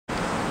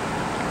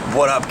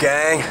What up,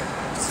 gang?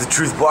 It's the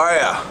Truth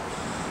Warrior.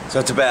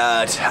 So it's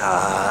about,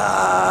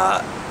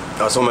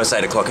 it's almost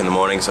 8 o'clock in the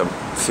morning, so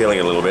I'm feeling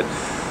it a little bit.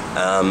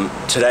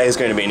 Today is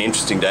going to be an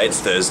interesting day. It's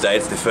Thursday.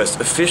 It's the first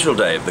official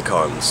day of the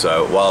con.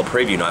 So while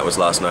preview night was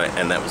last night,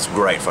 and that was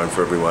great fun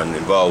for everyone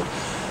involved,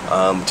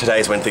 today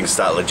is when things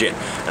start legit.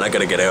 And I got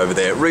to get over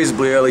there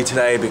reasonably early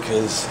today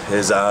because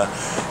there's a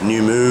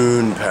new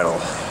moon panel.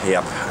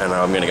 Yep, and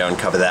I'm going to go and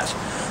cover that.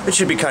 It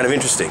should be kind of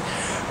interesting.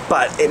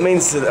 But it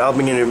means that I'm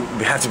going to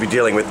have to be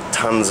dealing with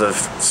tons of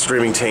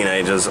screaming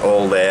teenagers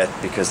all there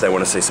because they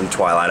want to see some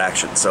Twilight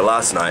action. So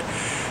last night,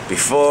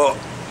 before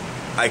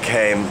I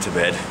came to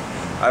bed,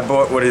 I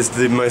bought what is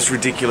the most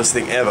ridiculous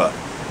thing ever.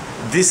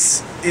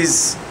 This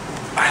is,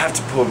 I have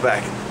to pull it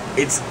back,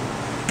 it's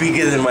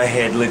bigger than my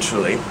head,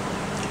 literally.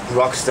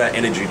 Rockstar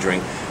energy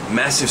drink,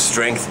 massive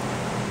strength,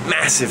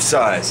 massive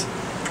size.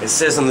 It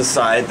says on the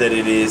side that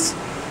it is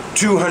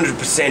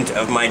 200%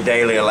 of my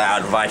daily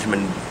allowed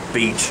vitamin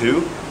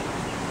B2.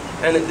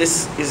 And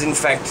this is in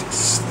fact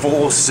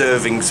 4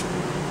 servings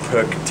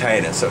per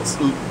container, so it's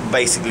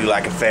basically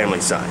like a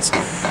family size.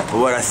 But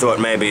what I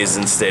thought maybe is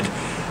instead,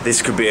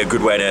 this could be a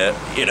good way to,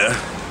 you know,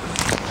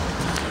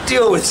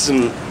 deal with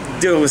some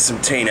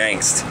teen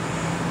angst.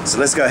 So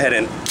let's go ahead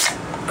and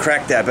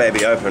crack that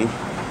baby open.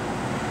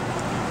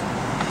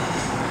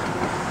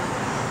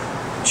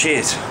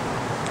 Cheers.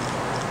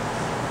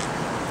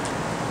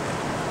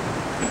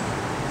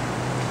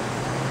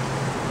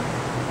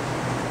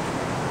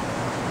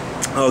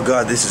 Oh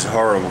god, this is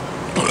horrible.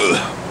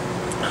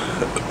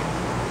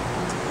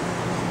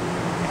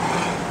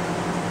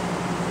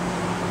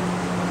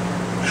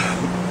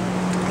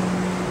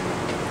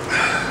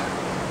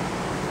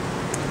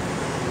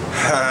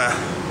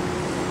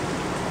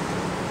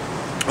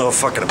 Oh,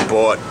 fucking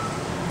abort.